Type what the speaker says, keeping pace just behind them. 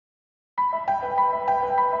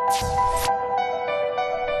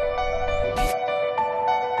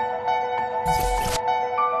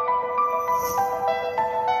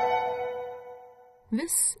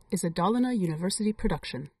This is a Dalarna University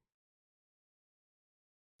production.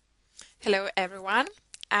 Hello everyone,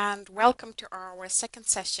 and welcome to our second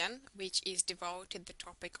session, which is devoted to the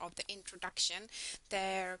topic of the introduction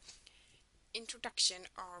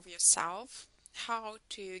of yourself, how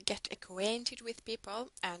to get acquainted with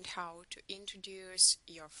people, and how to introduce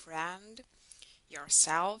your friend,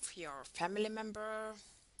 yourself, your family member,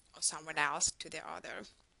 or someone else to the other.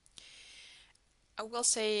 I will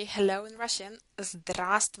say hello in Russian,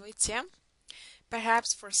 Здравствуйте.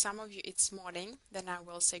 Perhaps for some of you it's morning, then I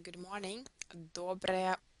will say good morning,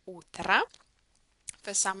 Доброе утро.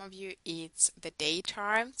 For some of you it's the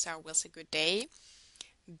daytime, so I will say good day,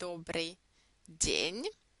 Добрый день.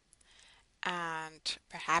 And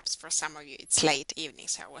perhaps for some of you it's late evening,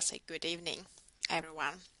 so I will say good evening,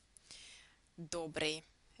 everyone. Добрый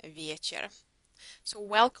вечер. So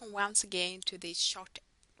welcome once again to this short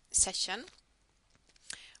session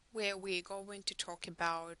where we're going to talk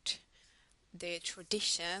about the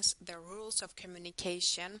traditions, the rules of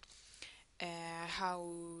communication, how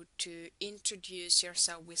to introduce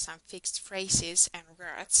yourself with some fixed phrases and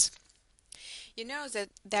words. You know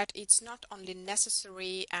that it's not only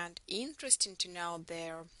necessary and interesting to know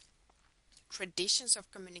their traditions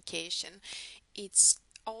of communication, it's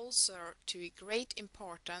also to great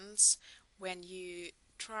importance when you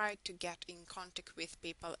try to get in contact with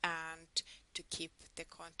people and to keep the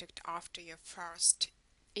contact after your first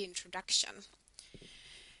introduction.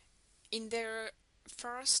 In the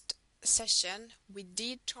first session, we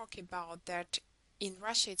did talk about that in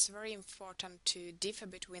Russia it's very important to differ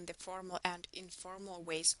between the formal and informal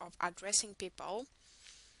ways of addressing people.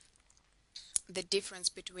 The difference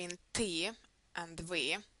between ты and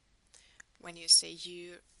вы, when you say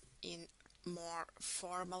you in more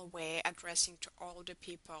formal way, addressing to older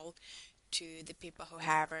people, to the people who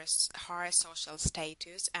have a higher social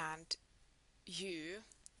status, and you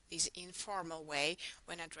is informal way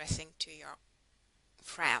when addressing to your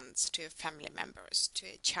friends, to family members, to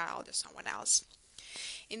a child or someone else.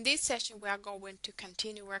 In this session we are going to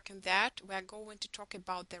continue working that. We are going to talk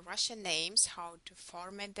about the Russian names, how to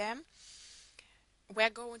format them. We are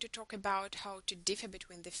going to talk about how to differ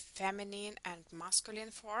between the feminine and masculine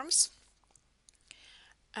forms.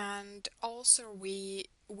 And also we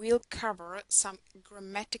will cover some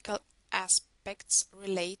grammatical aspects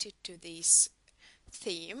related to this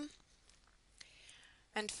theme.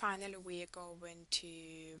 And finally we are going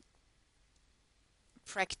to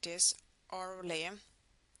practice orally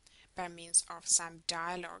by means of some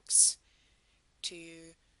dialogues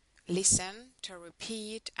to listen, to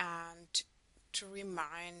repeat, and to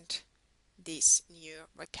remind this new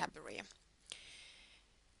vocabulary.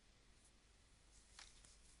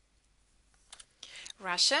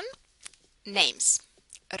 Russian names.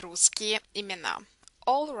 Русские имена.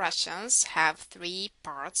 All Russians have three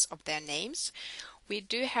parts of their names. We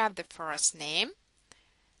do have the first name,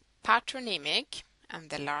 patronymic, and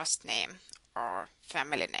the last name, or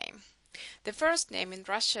family name. The first name in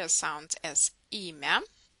Russia sounds as имя.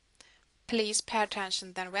 Please pay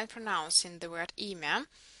attention that when pronouncing the word имя,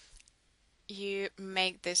 you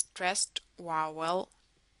make the stressed vowel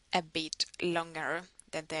a bit longer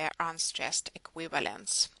than their unstressed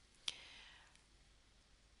equivalents.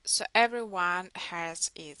 So everyone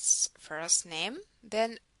has its first name,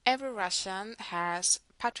 then every Russian has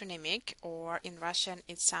patronymic, or in Russian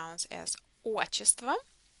it sounds as отчество,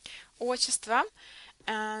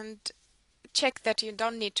 and check that you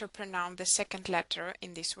don't need to pronounce the second letter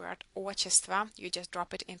in this word, отчество, you just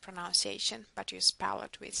drop it in pronunciation, but you spell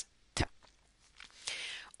it with t.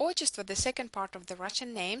 Отчество, the second part of the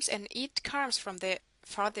Russian names, and it comes from the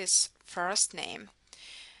father's first name.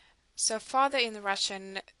 So father in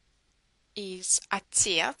Russian is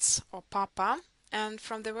отец, or papa, and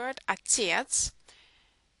from the word отец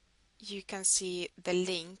you can see the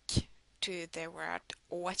link to the word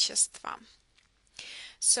отчество.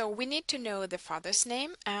 So we need to know the father's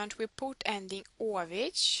name, and we put ending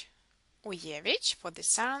ovich or yevich for the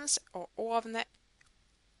sons, or ovne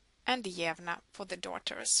and yevna for the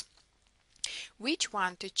daughters. Which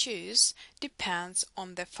one to choose depends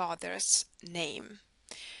on the father's name.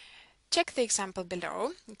 Check the example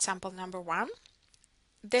below. Example number 1.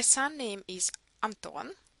 The son name is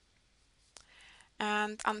Anton,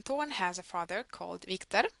 and Anton has a father called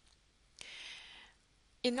Viktor.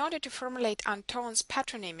 In order to formulate Anton's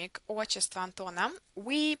patronymic отчество Антона,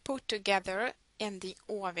 we put together ending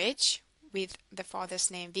ovich with the father's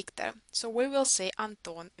name Viktor. So we will say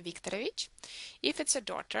Anton Viktorovich. If it's a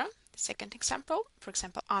daughter, the second example, for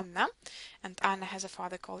example Anna, and Anna has a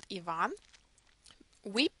father called Ivan,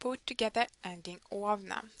 we put together ending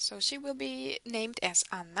ovna. So she will be named as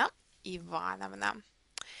Anna. Ivanovna.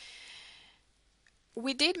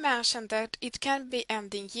 We did mention that it can be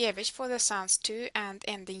ending Yevich for the sons too and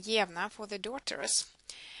ending Yevna for the daughters.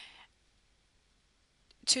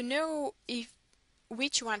 To know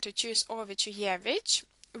which one to choose, Ovich or Yevich,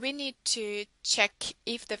 we need to check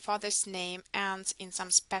if the father's name ends in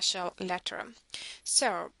some special letter.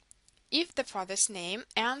 So, if the father's name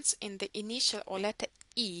ends in the initial or letter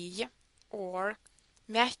E or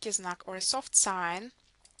märkesnack or a soft sign,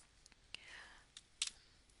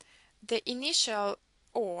 the initial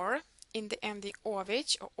or in the ending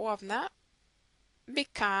Ovich or Ovna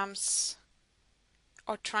becomes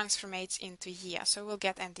or transformates into Ye. So we'll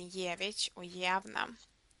get ending Yevich or Yevna.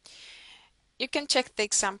 You can check the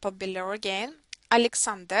example below again.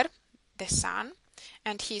 Alexander, the son,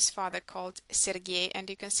 and his father called Sergei, and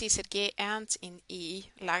you can see Sergei ends in E,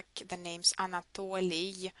 like the names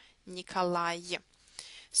Anatoly, Nikolai.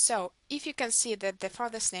 So, if you can see that the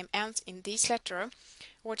father's name ends in this letter,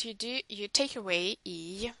 what you do, you take away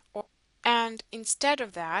E, and instead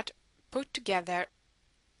of that, put together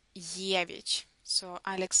Yevich. So,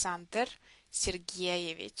 Alexander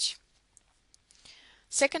Sergeyevich.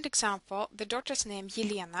 Second example, the daughter's name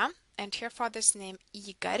Yelena and her father's name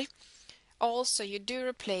Igor. Also, you do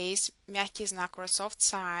replace märkesnack or soft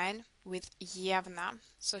sign with Yevna.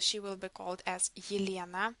 So she will be called as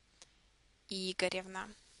Yelena Igorevna.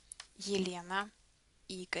 Yelena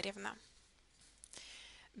Igorevna.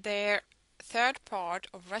 The third part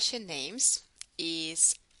of Russian names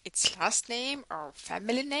is its last name or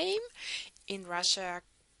family name, in Russia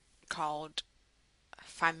called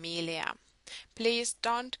familia. Please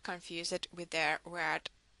don't confuse it with the word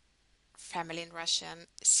family in Russian,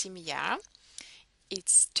 семья.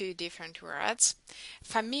 It's two different words.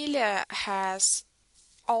 Familia has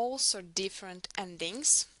also different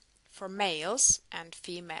endings for males and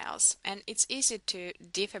females, and it's easy to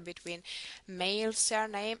differ between male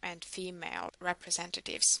surname and female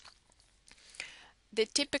representatives. The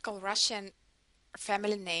typical Russian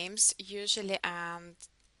family names usually end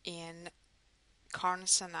in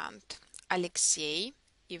consonant. Alexei,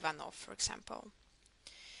 Ivanov, for example.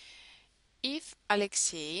 If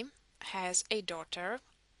Alexei has a daughter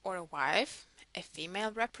or a wife, a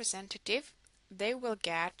female representative, they will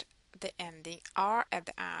get the ending R at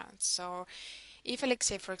the end. So if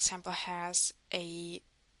Alexei, for example, has a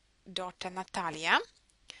daughter Natalia,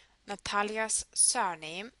 Natalia's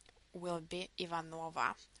surname will be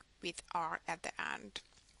Ivanova with R at the end.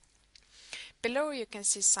 Below you can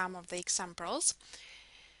see some of the examples,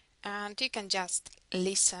 and you can just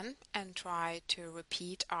listen and try to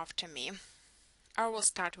repeat after me. I will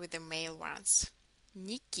start with the male ones.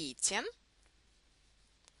 Nikitin,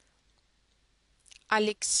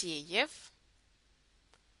 Alexeyev,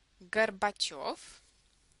 Gorbachev,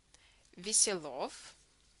 Veselov,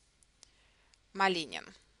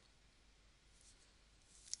 Malinin.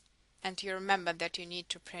 And you remember that you need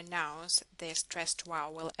to pronounce the stressed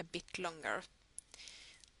vowel a bit longer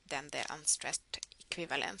than the unstressed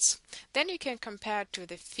equivalents. Then you can compare to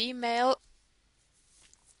the female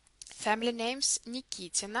family names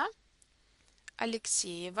Nikitina,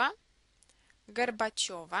 Alexeyeva,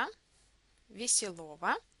 Gorbacheva,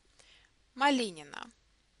 Veselova, Malinina.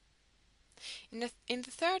 In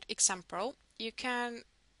the third example, you can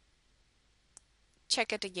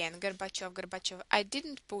check it again. Gorbachev. I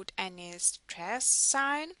didn't put any stress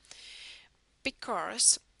sign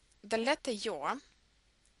because the letter Yo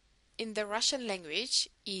in the Russian language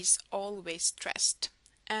is always stressed,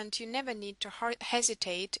 and you never need to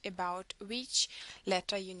hesitate about which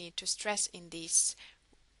letter you need to stress in this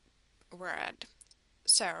word.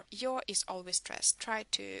 So, Yo is always stressed. Try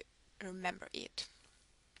to remember it.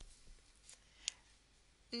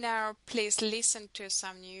 Now, please listen to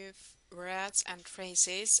some new words and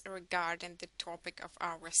phrases regarding the topic of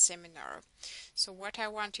our seminar. So what I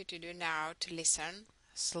want you to do now to listen,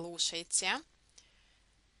 слушайте,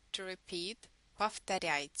 to repeat,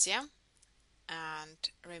 повторяйте, and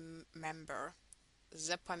remember,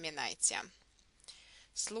 запоминайте.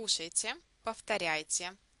 Слушайте,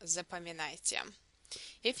 повторяйте, запоминайте.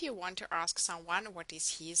 If you want to ask someone what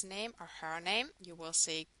is his name or her name, you will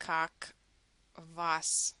say как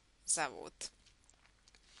вас зовут.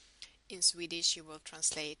 In Swedish, you will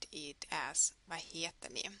translate it as vad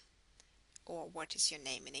heter ni? Or what is your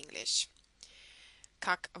name in English?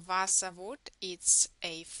 Как вас зовут, it's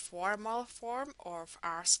a formal form of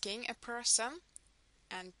asking a person,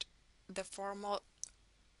 and the formal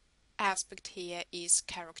aspect here is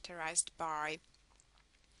characterized by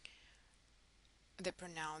the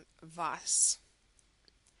pronoun вас.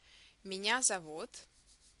 Меня зовут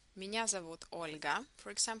Ольга, for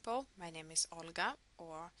example. My name is Olga,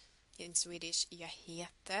 or In Swedish, jag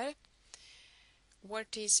heter.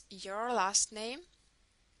 What is your last name?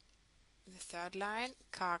 The third line,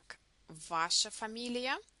 как ваша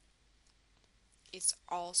фамилия? It's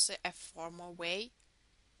also a formal way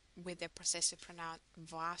with the possessive pronoun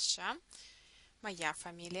ваша. Моя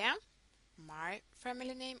фамилия, my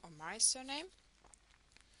family name or my surname.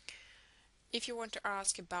 If you want to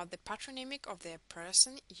ask about the patronymic of the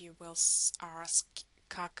person, you will ask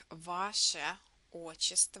как ваше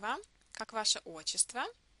отчество. Как ваше отчество?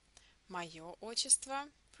 Мое отчество,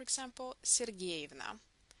 for example, Сергеевна.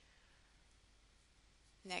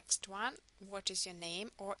 Next one, what is your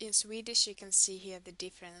name? Or in Swedish you can see here the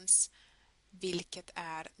difference. Vilket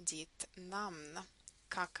är ditt namn?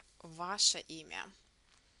 Как ваше имя?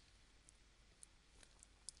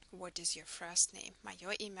 What is your first name?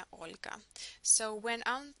 Мое имя Ольга. So when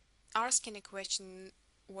asking a question,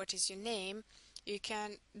 what is your name? You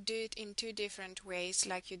can do it in two different ways,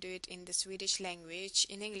 like you do it in the Swedish language.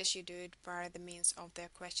 In English you do it by the means of the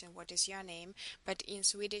question, what is your name? But in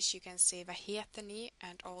Swedish you can say vad heter ni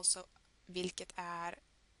and also vilket är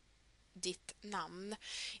ditt namn.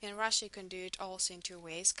 In Russia you can do it also in two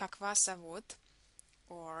ways, как вас зовут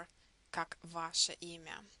or как ваше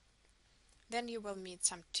имя. Then you will meet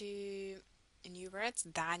some two new words.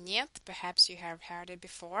 Да, нет, perhaps you have heard it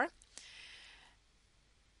before.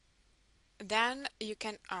 Then you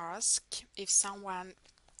can ask if someone's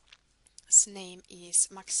name is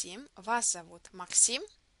Maxim. Вас зовут Максим?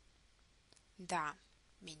 Да,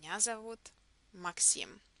 меня зовут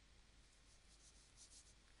Максим.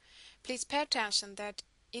 Please pay attention that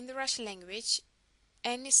in the Russian language,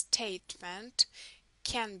 any statement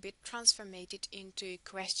can be transformed into a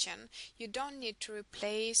question. You don't need to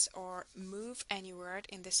replace or move any word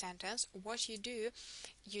in the sentence. What you do,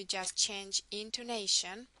 you just change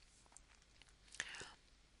intonation.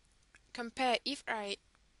 Compare if I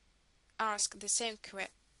ask the same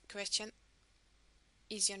question,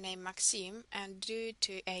 is your name Maxim, and due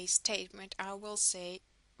to a statement I will say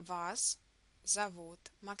Вас зовут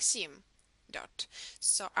Максим.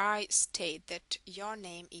 So I state that your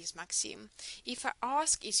name is Maxim. If I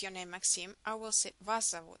ask is your name Maxim, I will say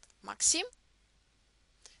Вас зовут Maxim.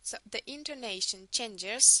 So the intonation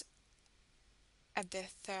changes at the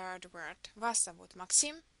third word. Вас зовут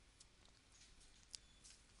Maxim.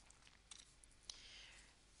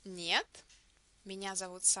 Нет, меня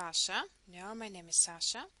зовут Саша. No, my name is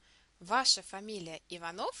Sasha. Ваша фамилия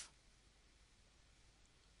Иванов?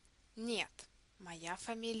 Нет, моя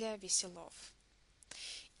фамилия Веселов.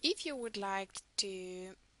 If you would like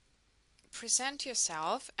to present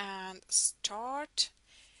yourself and start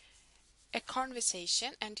a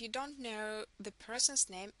conversation and you don't know the person's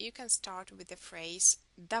name, you can start with the phrase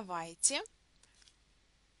 «Давайте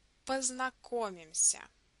познакомимся».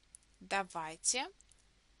 Давайте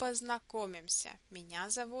познакомимся. Меня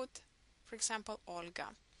зовут, for example, Olga.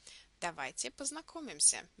 Давайте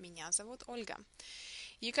познакомимся. Меня зовут Ольга.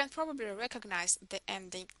 You can probably recognize the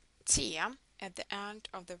ending «те» at the end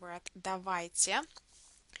of the word «давайте».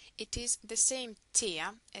 It is the same «те»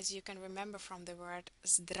 as you can remember from the word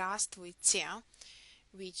 «здравствуйте»,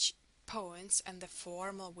 which points and the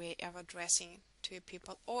formal way of addressing two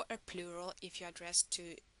people, or a plural if you address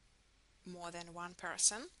to more than one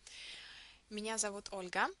person. Меня зовут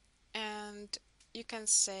Ольга, and you can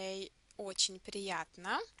say очень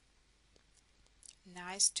приятно,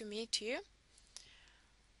 nice to meet you,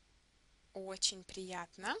 очень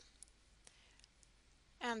приятно,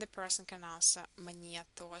 and the person can answer мне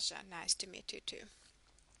тоже, nice to meet you too.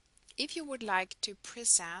 If you would like to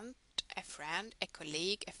present a friend, a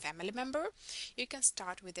colleague, a family member, you can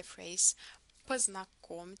start with the phrase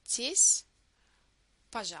познакомьтесь,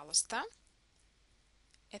 пожалуйста,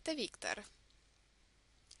 это Виктор.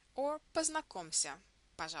 Or познакомься,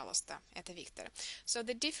 пожалуйста, это Виктор. So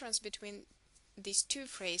the difference between these two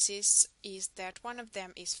phrases is that one of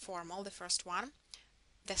them is formal, the first one,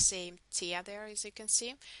 the same «те» there as you can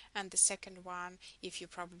see, and the second one, if you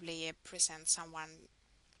probably present someone,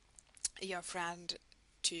 your friend,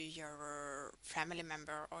 to your family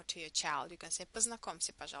member or to your child, you can say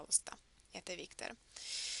познакомься, пожалуйста, это Виктор.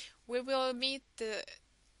 We will meet the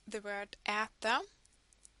word äta,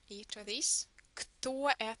 eat or this. Кто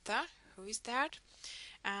это? Who is that?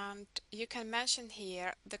 And you can mention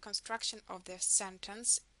here the construction of the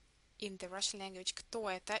sentence in the Russian language. Кто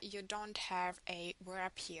это? You don't have a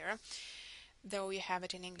verb here, though you have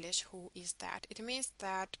it in English. Who is that? It means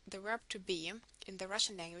that the verb to be in the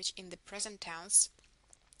Russian language in the present tense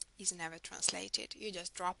is never translated. You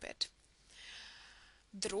just drop it.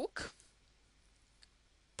 Друг,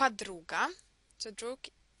 подруга. So друг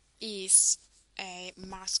is a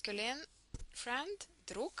masculine friend,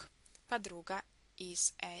 друг, Подруга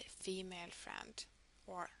is a female friend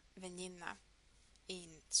or väninna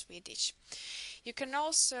in Swedish. You can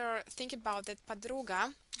also think about that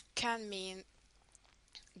подруга can mean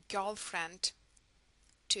girlfriend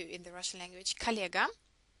too in the Russian language. Коллега,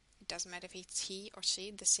 it doesn't matter if it's he or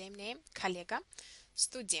she, the same name, коллега.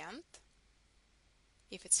 Student,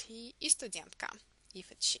 if it's he, и студентка,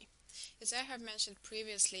 if it's she. As I have mentioned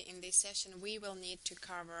previously in this session, we will need to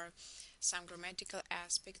cover some grammatical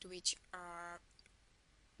aspects which are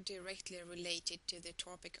directly related to the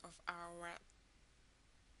topic of our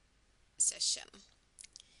session.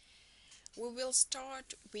 We will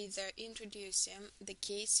start with introducing the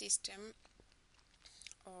case system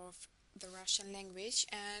of the Russian language,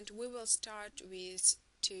 and we will start with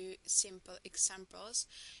two simple examples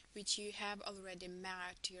which you have already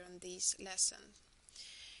met during this lesson.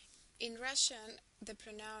 In Russian, the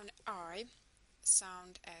pronoun I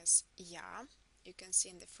sound as я. You can see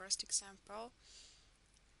in the first example,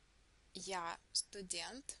 я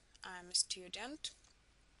студент, I'm a student.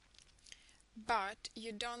 But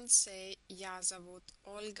you don't say я зовут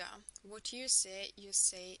Ольга. What you say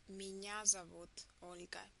меня зовут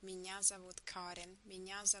Ольга, меня зовут Karin,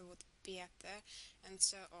 меня зовут Peter, and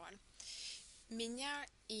so on. Меня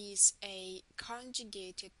is a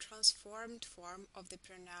conjugated transformed form of the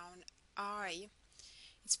pronoun I.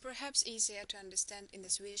 It's perhaps easier to understand in the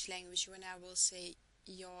Swedish language when I will say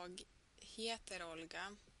jag heter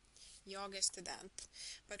Olga, jag är student.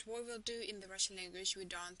 But what we'll do in the Russian language, we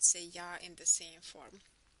don't say я in the same form.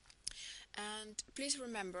 And please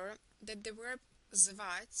remember that the verb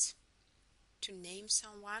звать, to name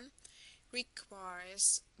someone,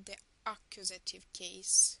 requires the accusative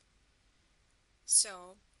case.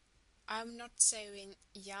 So, I'm not saying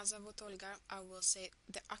я зовут Ольга, I will say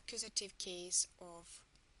the accusative case of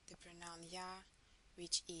the pronoun я,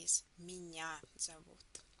 which is меня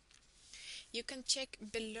зовут. You can check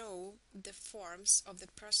below the forms of the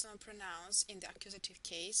personal pronouns in the accusative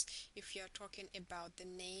case if you are talking about the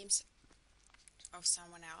names of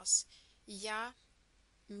someone else. Я,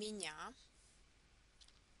 меня.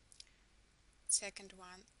 Second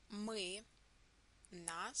one, мы,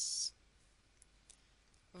 нас.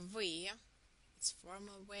 Вы, it's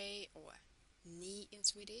formal way, or ni in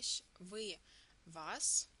Swedish. Вы,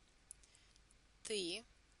 вас. Ты,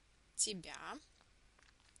 тебя.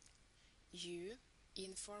 You,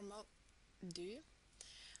 informal, du.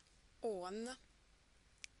 Он,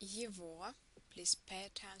 его. Please pay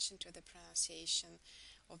attention to the pronunciation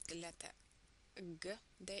of the letter g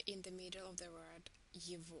there in the middle of the word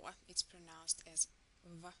его. It's pronounced as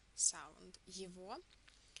v sound. Его.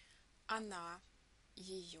 Она,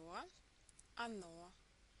 ее. Оно,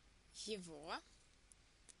 его.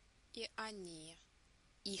 И они,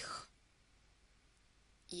 их.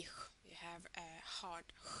 Ich. You have a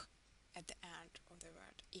hard h at the end of the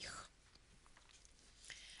word ich.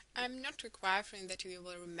 I'm not requiring that you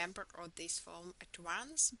will remember all this form at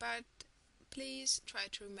once, but please try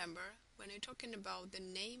to remember when you're talking about the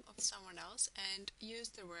name of someone else and use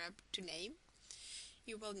the verb to name,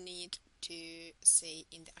 you will need to say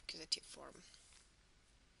in the accusative form.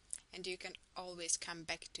 And you can always come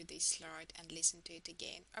back to this slide and listen to it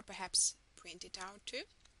again, or perhaps print it out too.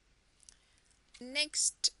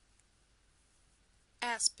 Next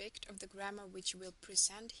aspect of the grammar which we'll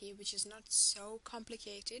present here, which is not so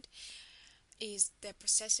complicated, is the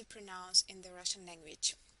possessive pronouns in the Russian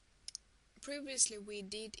language. Previously we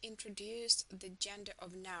did introduce the gender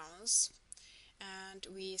of nouns, and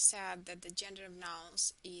we said that the gender of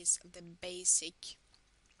nouns is the basic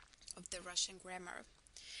of the Russian grammar,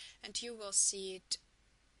 and you will see it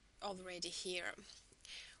already here.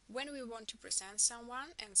 When we want to present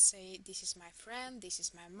someone and say this is my friend, this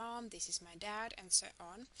is my mom, this is my dad, and so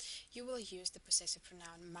on, you will use the possessive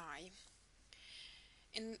pronoun my.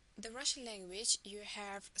 In the Russian language you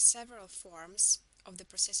have several forms of the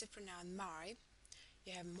possessive pronoun my.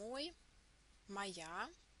 You have мой, моя,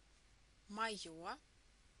 моё,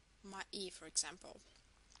 мои, for example.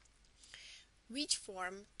 Which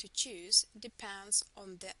form to choose depends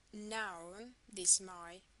on the noun this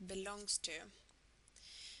my belongs to.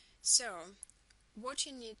 So, what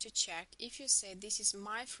you need to check, if you say this is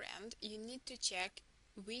my friend, you need to check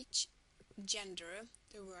which gender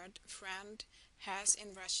the word friend has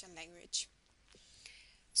in Russian language.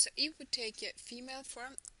 So if we take a female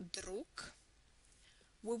form, друг,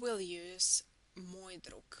 we will use мой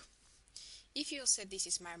друг. If you say this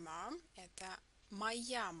is my mom, это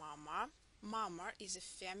моя мама. Mama is a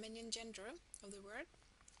feminine gender of the word.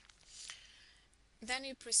 Then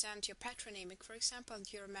you present your patronymic. For example,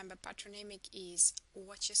 you remember patronymic is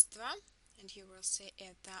отчество, and you will say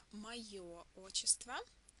это моё отчество.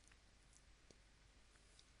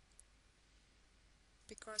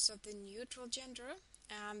 because of the neutral gender,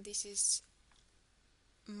 and this is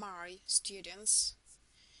my students,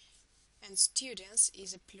 and students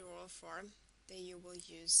is a plural form, then you will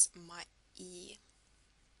use my e.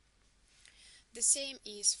 The same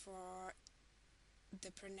is for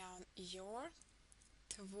the pronoun your,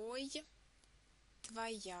 твой,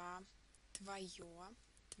 твоя, твое,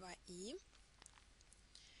 твои.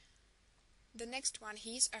 The next one,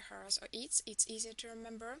 his or hers or its easier to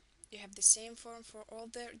remember. You have the same form for all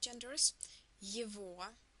the genders,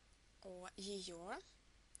 его or ее.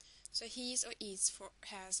 So his or its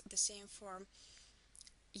has the same form,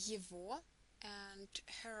 его, and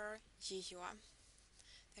her, ее.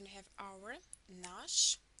 Then you have our,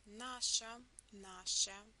 наш, наша,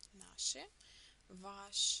 наше, наши,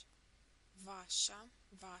 ваш, ваша,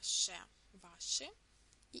 ваше, ваши,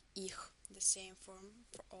 и их, the same form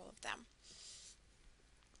for all of them.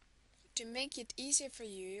 To make it easier for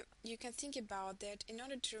you, you can think about that in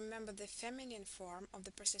order to remember the feminine form of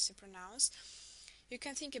the possessive pronouns, you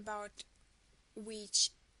can think about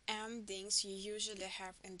which endings you usually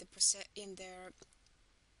have in the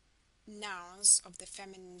nouns of the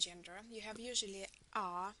feminine gender. You have usually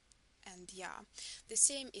a and ya. The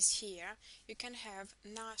same is here. You can have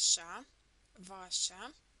naša,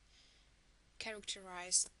 vaša,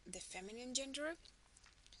 characterize the feminine gender,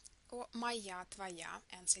 or моя, твоя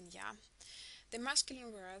ends in ya. The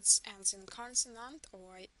masculine words ends in consonant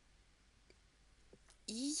or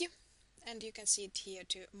и, and you can see it here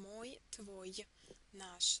too, мой, твой,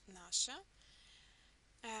 наш, наша.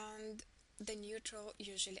 And the neutral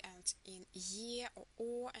usually ends in е or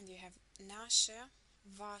о, and you have наше,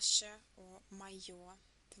 ваше, or моё,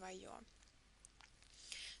 твоё.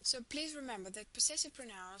 So please remember that possessive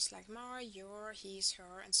pronouns like my, your, his,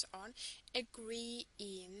 her, and so on agree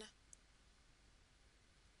in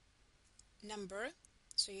number,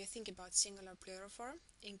 so you think about singular, plural form,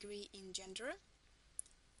 agree in gender,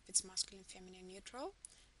 if it's masculine, feminine, neutral,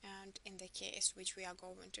 and in the case which we are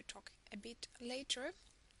going to talk a bit later.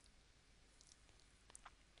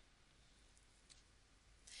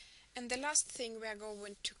 And the last thing we are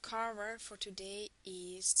going to cover for today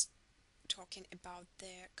is talking about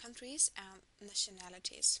the countries and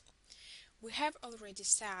nationalities. We have already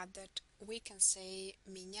said that we can say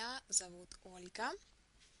меня зовут Ольга,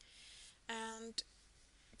 and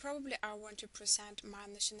probably I want to present my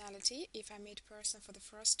nationality if I meet a person for the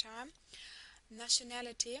first time.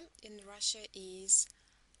 Nationality in Russia is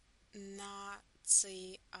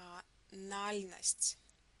национальность.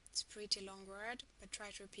 It's a pretty long word, but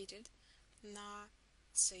try to repeat it.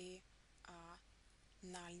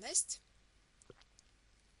 Национальность.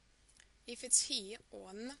 If it's he,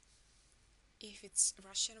 он. If it's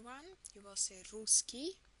Russian one, you will say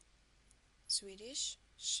русский, Swedish,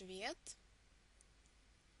 швед,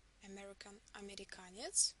 American,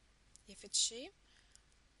 американец. If it's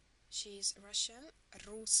she is Russian,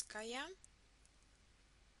 русская,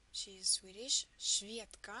 she is Swedish,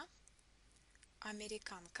 шведка,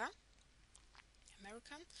 американка,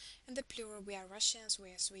 American. And the plural, we are Russians,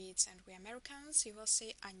 we are Swedes, and we are Americans. You will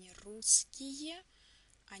say они русские,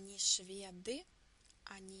 они шведы,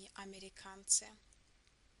 они американцы.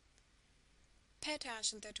 Pay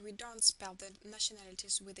attention that we don't spell the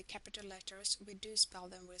nationalities with the capital letters, we do spell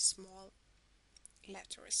them with small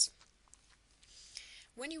letters.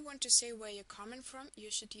 When you want to say where you're coming from, you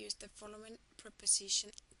should use the following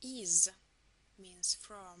preposition is, means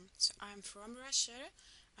from. So I'm from Russia,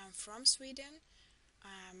 I'm from Sweden,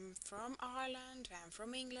 I'm from Ireland, I'm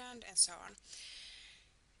from England, and so on.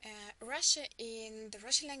 Russia in the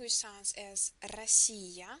Russian language sounds as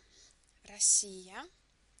Россия, Россия,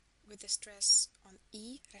 with the stress on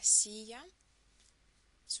E, Россия.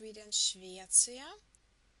 Sweden, Швеция.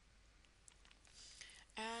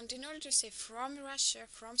 And in order to say from Russia,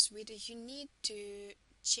 from Sweden, you need to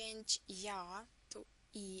change ya to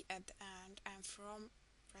E at the end. I'm from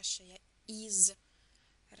Russia, я из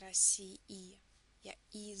России, я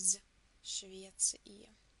из Швеции.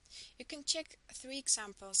 You can check 3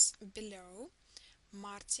 examples below.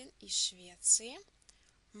 Мартин из Швеции,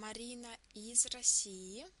 Марина из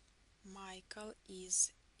России, Michael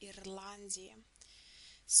из Ирландии.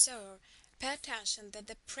 So, pay attention that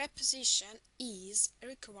the preposition is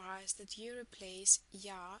requires that you replace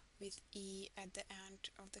я with e at the end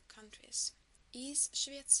of the countries. Из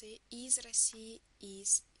Швеции, из России,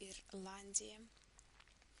 из Ирландии.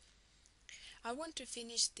 I want to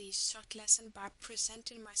finish this short lesson by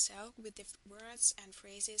presenting myself with the words and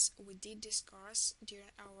phrases we did discuss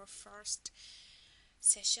during our first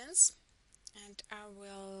sessions, and I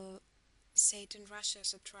will say it in Russian,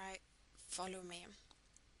 so try follow me.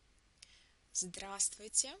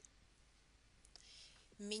 Здравствуйте.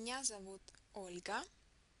 Меня зовут Ольга.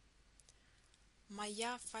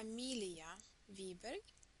 Моя фамилия Виберг.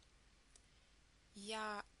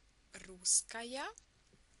 Я русская.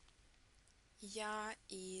 Я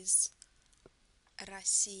из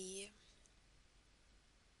России.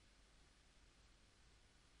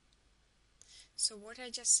 So what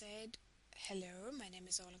I just said, hello, my name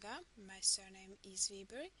is Olga, my surname is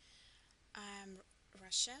Weber, I'm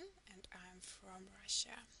Russian and I'm from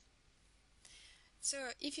Russia. So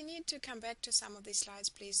if you need to come back to some of these slides,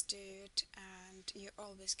 please do it, and you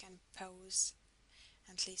always can pause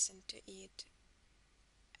and listen to it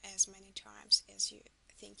as many times as you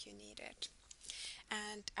think you need it.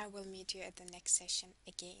 And I will meet you at the next session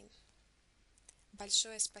again.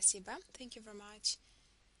 Большое спасибо, thank you very much,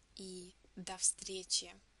 и до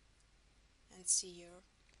встречи, and see you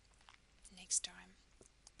next time.